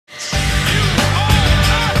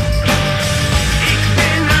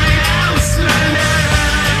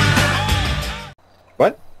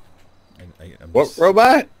What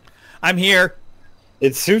robot? I'm here.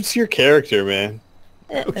 It suits your character, man.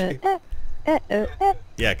 Okay.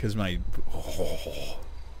 Yeah, because my... Oh.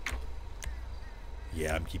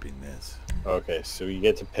 Yeah, I'm keeping this. Okay, so you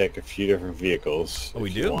get to pick a few different vehicles. Oh, we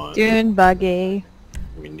if do? you want. Dune buggy.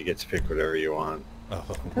 I mean, you get to pick whatever you want. Oh.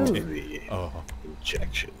 The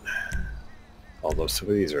injection. Although some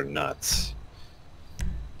of these are nuts.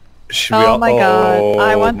 Should we Oh all... my god,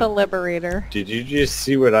 I want the Liberator. Did you just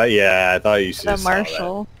see what I... Yeah, I thought you should The have saw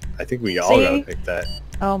Marshall. that. I think we all gotta See? pick that.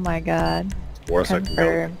 Oh my god. Warsack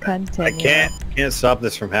Confirm, I continue. can't stop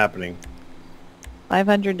this from happening.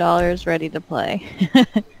 $500 ready to play.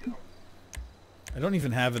 I don't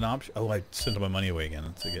even have an option. Oh, I sent my money away again.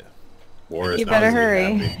 Let's get. War is You not better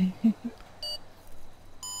gonna be hurry. happy.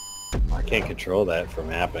 I can't control that from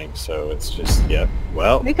happening, so it's just, yep.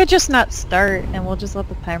 Well, We could just not start and we'll just let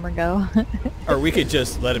the timer go. Or we could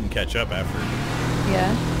just let him catch up after.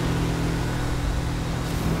 Yeah.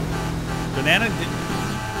 Banana did...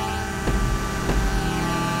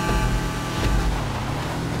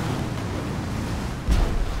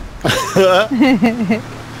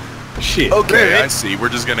 shit. Okay, Rivet. I see. We're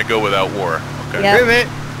just gonna go without war. Okay.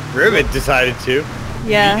 Yeah. Rivet decided to.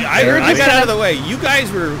 Yeah. I we were just got out of gonna- the way. You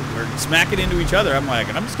guys were smacking into each other. I'm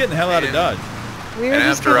like, I'm just getting the hell out of Dodge. We were And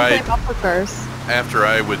just after gonna I- play bumper cars. After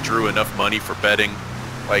I withdrew enough money for betting,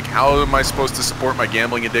 like, how am I supposed to support my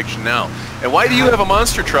gambling addiction now? And why do you have a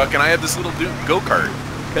monster truck and I have this little go-kart?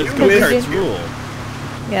 Because You go-karts missed- rule.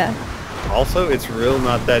 Yeah. Also, it's real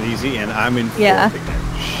not that easy, and I'm in Yeah. fourth again.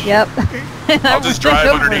 Yep. I'll just drive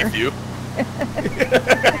underneath you.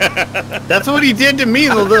 That's what he did to me,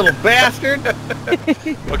 the little bastard.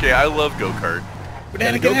 Okay, I love go-kart.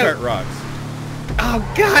 Yeah, the go-kart rocks. Oh,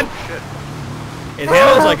 God. It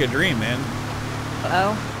handles like a dream, man.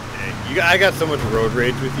 Oh. I got so much road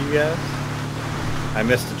rage with you guys. I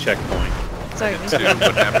missed a checkpoint. Sorry. Dude,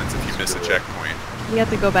 what happens if you miss a checkpoint? You have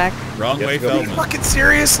to go back. Wrong You way, have to go Feldman. Fucking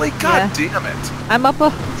seriously? God damn it. I'm up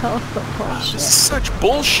a telephone. This is such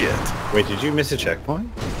bullshit. Wait, did you miss a checkpoint?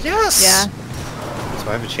 Yes. Yeah. So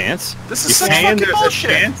I have a chance? This You is such saying fucking there's a bullshit.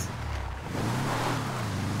 chance?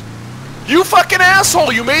 You fucking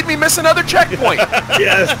asshole! You made me miss another checkpoint.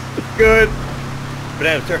 Yes. Good.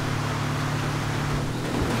 Banana turn.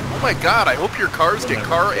 Oh my god, I hope your cars get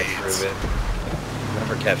car aids.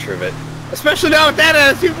 Never catch Rivet. Especially now with that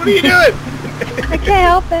attitude, what are you doing? I can't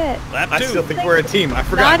help it. Lap I two. still think we're a team. I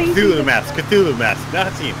forgot Not easy. Cthulhu Mask. Cthulhu Mask, not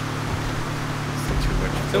a team.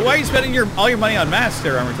 So why are you spending all your money on masks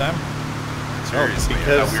there, Armor Time? Seriously,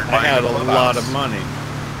 Because weird I had a mind lot of clubhouse. money.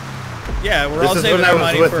 Yeah, we're This all is saving when I our was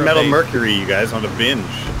money with for Metal a base. Mercury, you guys, on a binge.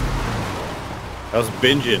 I was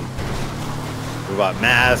binging. We bought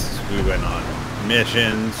masks, we went on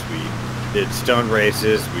missions, we did stone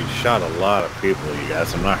races, we shot a lot of people, you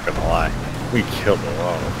guys, I'm not gonna lie. We killed a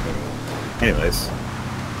lot of people. Anyways,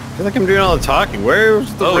 I feel like I'm doing all the talking.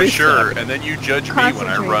 Where's the Oh, race sure, happening? and then you judge me when I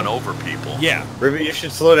Concentrate. run over people. Yeah, Rivet, you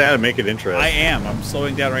should slow down and make it interesting. I am. I'm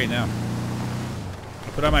slowing down right now.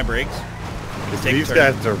 Put on my brakes. Take a These turn.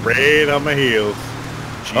 guys are right on my heels.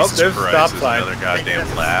 Jesus there's a Christ, stop there's sign. another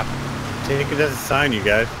goddamn lap. Take it as a sign, you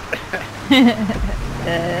guys.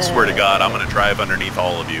 I swear to God, I'm gonna drive underneath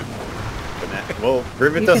all of you. Well,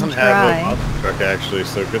 Rivet You doesn't can have try. a monster truck, actually,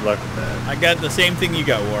 so good luck with that. I got the same thing you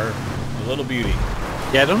got, War. A little beauty.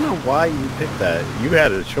 Yeah, I don't know why you picked that. You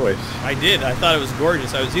had a choice. I did. I thought it was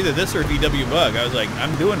gorgeous. I was either this or VW Bug. I was like,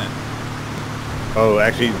 I'm doing it. Oh,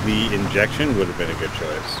 actually, the injection would have been a good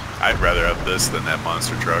choice. I'd rather have this than that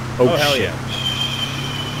monster truck. Oh, hell shit. yeah.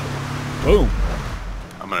 Boom.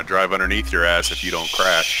 I'm gonna drive underneath your ass if you don't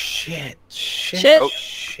crash. Shit. Shit. Oh.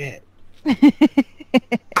 Shit.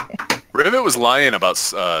 Rivet was lying about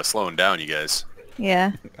slowing down, you guys.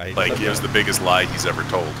 Yeah. Like, it was the biggest lie he's ever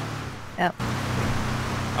told. Yep.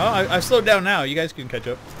 Oh, I slowed down now. You guys can catch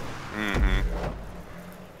up. Mm-hmm.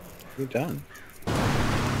 You're done.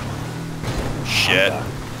 Shit.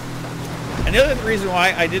 And the other reason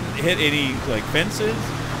why I didn't hit any, like, fences...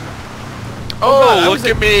 Oh, God, I look was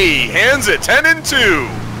at me! Hands at 10 and 2!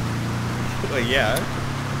 Well, yeah.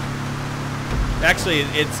 Actually,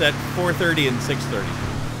 it's at 4:30 and 6:30.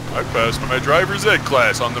 I passed my driver's ed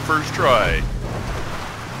class on the first try.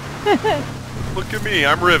 Look at me,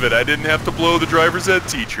 I'm Rivet. I didn't have to blow the driver's ed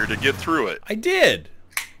teacher to get through it. I did.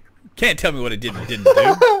 Can't tell me what I did and didn't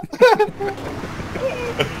do.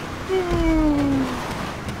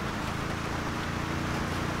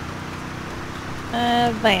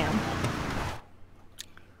 Bam.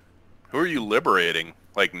 Who are you liberating?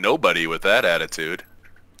 Like nobody with that attitude.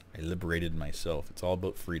 I liberated myself. It's all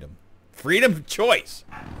about freedom. Freedom of choice.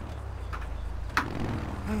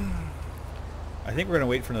 I think we're gonna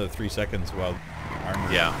wait for another 3 seconds while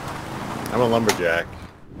armor. Yeah. I'm a lumberjack.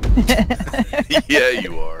 Yeah,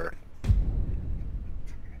 you are.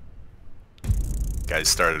 Guys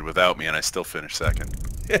started without me, and I still finished second.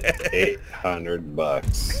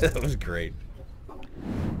 $800. That was great.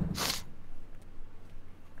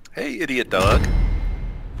 Hey, idiot dog.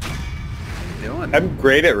 How you doing? I'm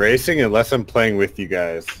great at racing unless I'm playing with you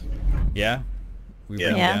guys. Yeah. We Yeah.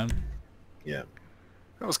 bring Yeah. them down. Yeah.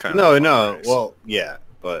 That was kind of No. Well, yeah,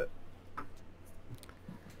 but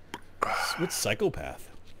What's psychopath?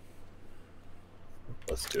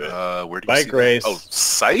 let's do it. Where do you Bike see race. that? Oh,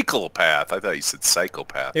 psychopath. I thought you said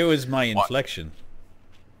psychopath. It was my inflection.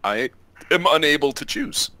 I am unable to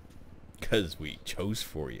choose. Because we chose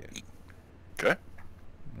for you. Okay. It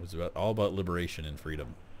was all about liberation and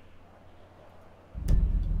freedom.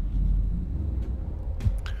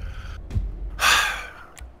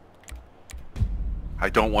 I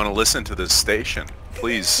don't want to listen to this station.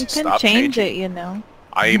 Please You can stop change changing. it, you know.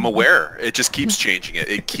 I am aware. It just keeps changing it.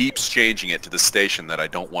 It keeps changing it to the station that I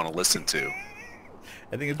don't want to listen to.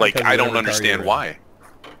 I think it's Like, because I of don't whatever car understand you're in. why.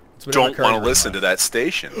 It's whatever Don't car want you're to in, listen to though. that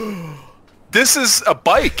station. This is a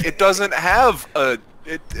bike. It doesn't have a...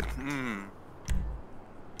 If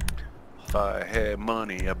I had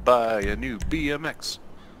money, I'd buy a new BMX.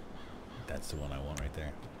 That's the one I want right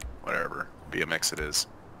there. Whatever. BMX it is.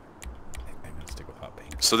 I'm gonna stick with hot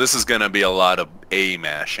pink. So this is going to be a lot of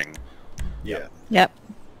A-mashing. Yeah. Yep.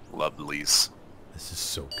 Lovelies. This is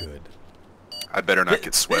so good. I better not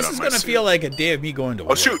get sweat This on is my gonna suit. feel like a day of me going to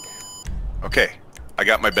work. Oh, shoot! Okay. I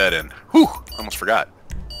got my bed in. Whew! Almost forgot.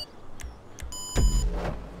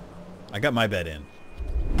 I got my bed in.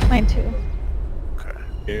 Mine too. Okay.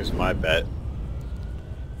 Here's my bet.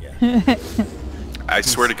 Yeah. I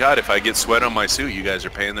swear to God, if I get sweat on my suit, you guys are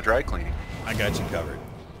paying the dry cleaning. I got you covered.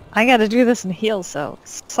 I gotta do this in heels, so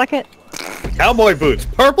suck it. Cowboy boots.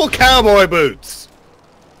 Purple cowboy boots.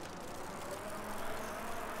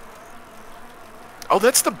 Oh,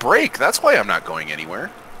 that's the brake. That's why I'm not going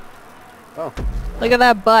anywhere. Oh, Look at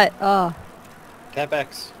that butt. Oh. tap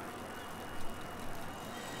X.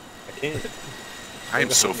 I can't. I am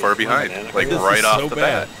so far behind. Like, This right is off so the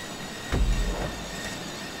bad. bat.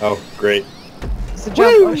 Oh, great. It's a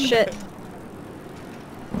jump. Oh shit.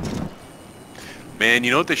 Man,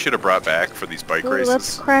 you know what they should have brought back for these bike Ooh, races?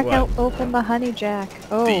 let's crack What? out open the honey jack.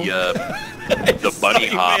 Oh. The bunny Sorry,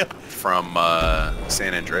 hop man. from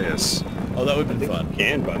San Andreas. Oh, that would have been fun.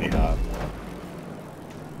 Can bunny hop.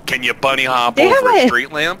 Can you bunny hop Damn over a it.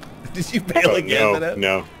 street lamp? Did you bail again no, for that?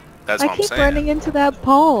 no. That's I what I'm keep saying. running into that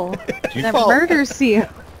pole. You that fall. murders you.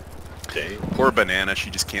 Dang. Poor banana, she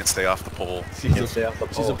just can't stay off the pole. She's Can't stay off the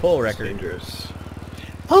she's a pole. pole It's wrecker. dangerous.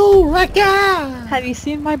 Oh, Wrecker! Have you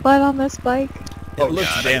seen my butt on this bike? It Oh, looks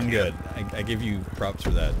God, damn I good. I give you props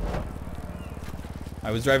for that.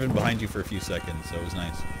 I was driving behind you for a few seconds, so it was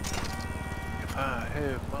nice. If I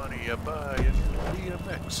have money, I buy a new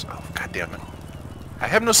BMX. Oh, God damn it. I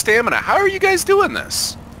have no stamina. How are you guys doing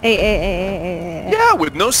this? Hey. Yeah,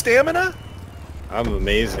 with no stamina? I'm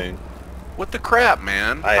amazing. What the crap,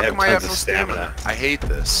 man? I How have come I tons have of no stamina. I hate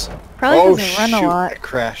this. Probably Oh, doesn't run shoot. a I lot.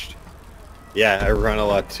 crashed. Yeah, I run a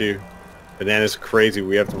lot too. Banana's crazy.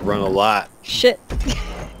 We have to run a lot. Shit.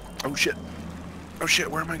 Oh, shit. Oh, shit.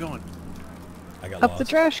 Where am I going? I got Up lost. the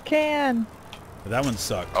trash can. But that one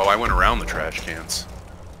sucked. Oh, I went around the trash cans.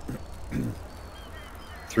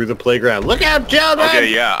 Through the playground. Look out, children!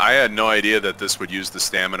 Okay, yeah, I had no idea that this would use the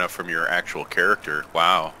stamina from your actual character.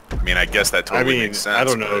 Wow. I mean, I guess that I totally mean, makes sense. I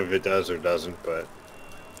don't know but if it does or doesn't, but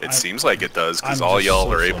It seems like it does, because I'm all just y'all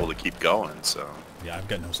so are slow. able to keep going, so... Yeah, I've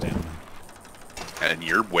got no stamina. And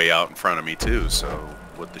you're way out in front of me, too, so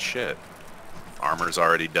what the shit? Armor's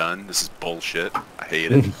already done. This is bullshit. I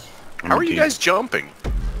hate it. How are you guys jumping?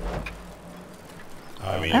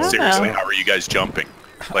 I mean, I don't Seriously, know. how are you guys jumping?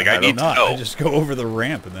 Like, I I'm need to not. know. I just go over the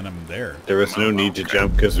ramp and then I'm there. there was no need to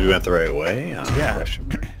jump because we went the right way. Yeah.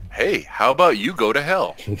 Hey, how about you go to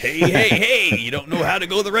hell? Hey, you don't know how to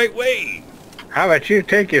go the right way. How about you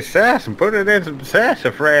take your sass and put it in some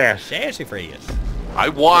sassafras? Sassafras. I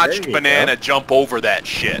watched There you Banana go. jump over that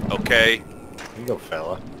shit, okay? Here you go,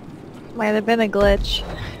 fella. Might have been a glitch.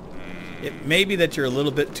 It may be that you're a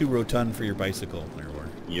little bit too rotund for your bicycle.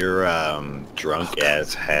 You're drunk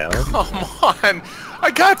as hell. Come on!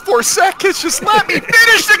 I got 4 seconds. Just let me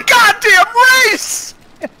finish the goddamn race!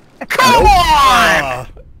 Come on!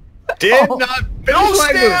 Did not finish No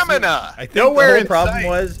like this. stamina! I think Nowhere the whole in problem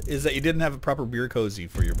sight. is that you didn't have a proper beer cozy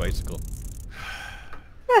for your bicycle.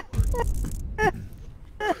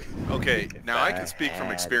 Okay, now I can speak from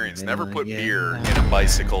experience. Never put beer in a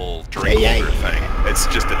bicycle drink holder thing. It's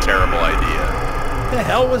just a terrible idea. What the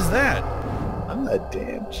hell was that? I'm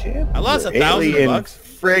goddamn champ. I lost We're $1,000 bucks.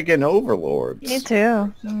 Friggin' overlords. Me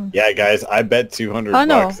too. Mm. Yeah, guys, I bet 200 Oh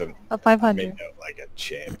no, bucks and a I 500. made out like a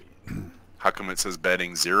champion. How come it says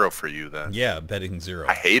betting 0 for you then? Yeah, betting 0.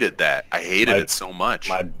 I hated that. I hated it so much.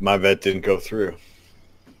 My bet didn't go through.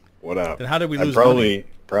 What up? Then how did we I lose money?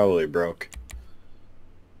 probably broke.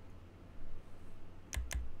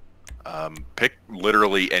 Pick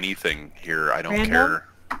literally anything here. I don't Random? care.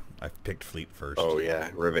 I picked fleet first. Oh yeah,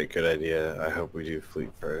 Rivet, good idea. I hope we do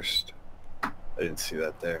fleet first. I didn't see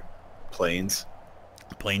that there. Planes.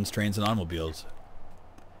 Planes, trains, and automobiles.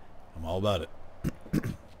 I'm all about it.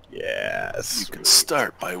 Yes. You can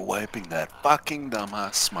start by wiping that fucking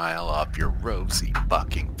dumbass smile off your rosy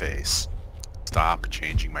fucking face. Stop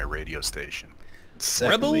changing my radio station.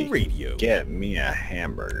 Secondly, Rebel Radio. Get me a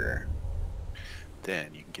hamburger.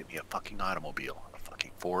 Then you can get me a fucking automobile. A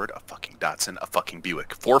fucking Ford, a fucking Datsun, a fucking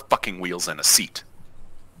Buick. 4 fucking wheels and a seat.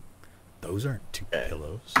 Those aren't 2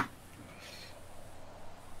 pillows.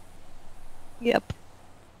 Yep.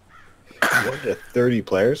 What, 30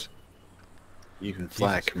 players? You can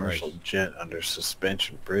fly Jesus a commercial Christ. jet under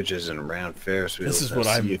suspension bridges and around Ferris wheels. This is and what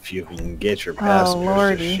I'm- see if you can get your passengers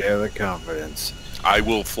lordy. to share the confidence. I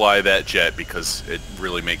will fly that jet because it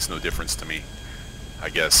really makes no difference to me. I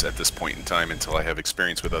guess at this point in time until I have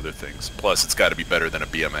experience with other things. Plus, it's got to be better than a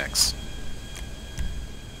BMX.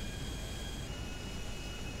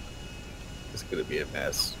 It's gonna be a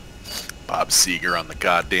mess. Bob Seger on the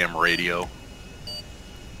goddamn radio.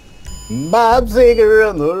 Bob Seger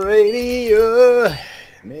on the radio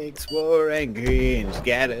makes war angry and you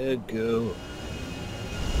gotta go.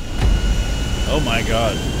 Oh my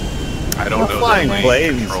god. I don't We're know. the flying plane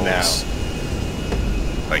planes controls.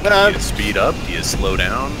 Like, do you speed up? Do you slow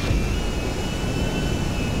down?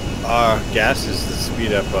 Gas is the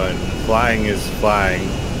speed up button. Flying is flying.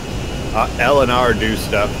 L and R do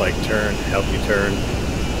stuff like turn, help you turn.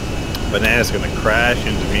 Banana's gonna crash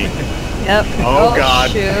into me. Yep. Oh,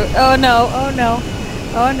 God. Shoot. Oh no. Oh no.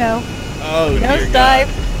 Oh no. Oh, No dear dive.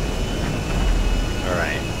 All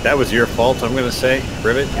right, that was your fault. I'm gonna say,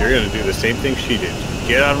 Rivet, you're gonna do the same thing she did.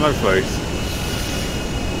 Get out of my face.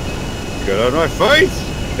 Get out of my face.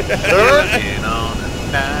 Working on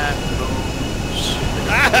a night moves.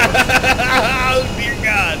 Oh dear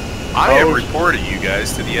god. I have Oh. reported you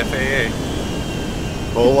guys to the FAA.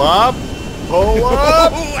 Pull up. Pull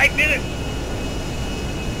up. Oh, I did it.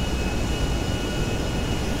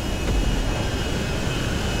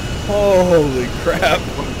 Holy crap.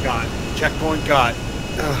 Checkpoint got. Checkpoint got.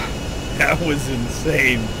 That was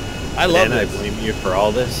insane. I love And I this. blame you for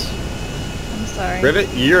all this. I'm sorry. Rivet,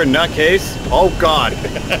 you're a nutcase. Oh God.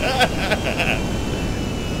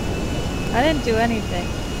 I didn't do anything.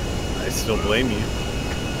 I still blame you.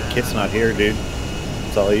 Kit's not here, dude.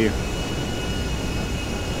 It's all you.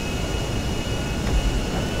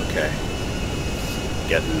 Okay.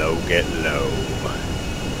 Get low, get low.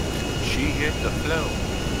 She hit the flow.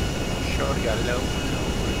 Shorty got low.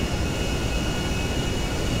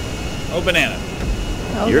 Oh, banana.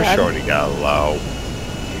 Oh, Your God. shorty got low.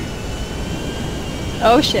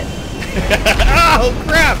 Oh shit. Oh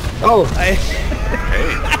crap. Oh, Hey,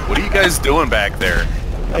 what are you guys doing back there?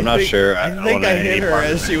 I'm not sure. I don't think want I any hit her part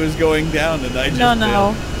of as it. she was going down, and I just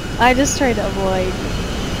No. I just tried to avoid.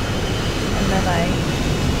 And then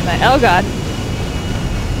I oh god.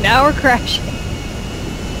 Now we're crashing.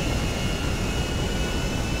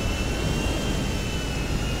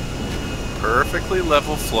 Perfectly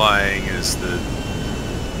level flying is the...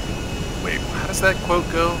 Wait, how does that quote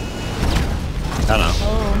go? I don't know.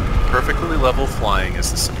 Oh. Perfectly level flying is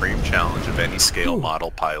the supreme challenge of any scale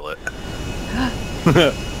model pilot.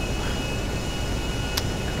 Good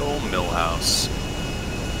old Millhouse.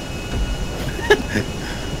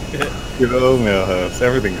 Good old Millhouse.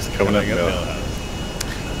 Everything's coming up Coming up Millhouse. Millhouse.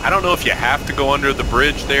 I don't know if you have to go under the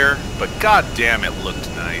bridge there, but god damn it looked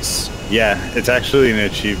nice. Yeah, it's actually an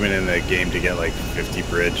achievement in the game to get like 50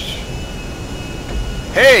 bridge.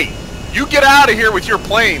 Hey! You get out of here with your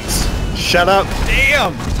planes! Shut up!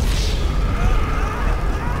 Damn!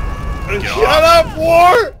 Shut up,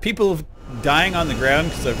 War! People dying on the ground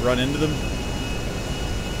because I've run into them.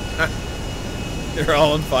 They're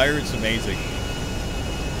all on fire. It's amazing.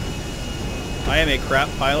 I am a crap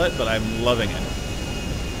pilot, but I'm loving it.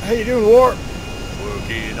 How you doing, War?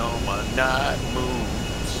 Working on my night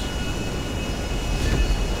moves.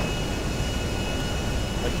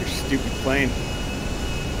 Like your stupid plane.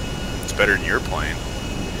 It's better than your plane.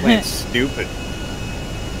 Plane's stupid.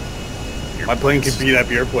 Your My plane plane's- could beat up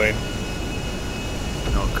your plane.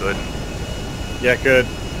 No, it couldn't. Yeah, it could.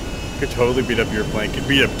 Could totally beat up your plane. Could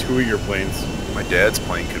beat up 2 of your planes. My dad's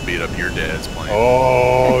plane could beat up your dad's plane.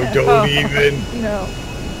 Oh, don't even. No.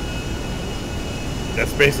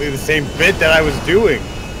 That's basically the same bit that I was doing.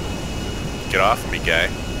 Get off of me, guy.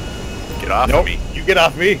 Get off Nope, of me. you get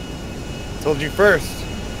off me. Told you first.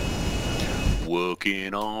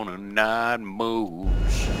 Working on a night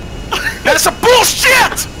moves. That's a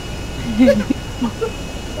bullshit!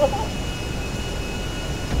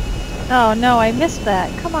 Oh no, I missed that.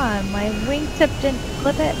 Come on, my wingtip didn't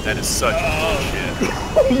clip it. That is such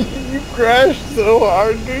bullshit. You crashed so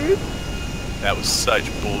hard, dude. That was such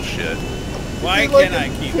bullshit. Why You did can't I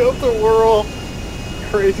like a keep... tilt-a-whirl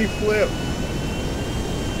crazy flip.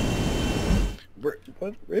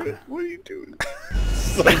 What are you doing?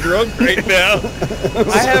 So drunk right now.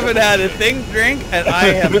 I haven't had a thing drink, and I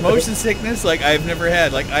have motion sickness like I've never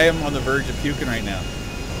had. Like I am on the verge of puking right now.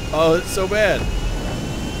 Oh, it's so bad.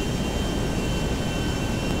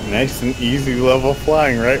 Nice and easy level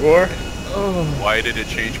flying, right, War? Oh. Why did it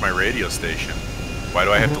change my radio station? Why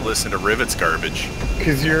do I have to listen to Rivet's garbage?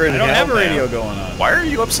 Because you're in I don't hell have a now. radio going on. Why are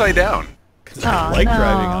you upside down? Because I like no.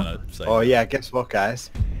 driving on a site. Oh yeah, guess what, guys?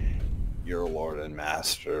 You're Lord and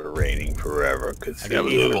Master, reigning forever. That was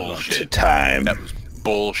Cthulhu bullshit. time. That was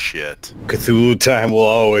bullshit. Cthulhu time will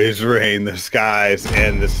always reign the skies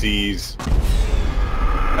and the seas.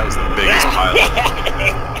 That was the biggest pile.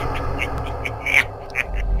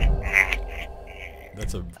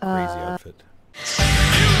 That's a crazy outfit.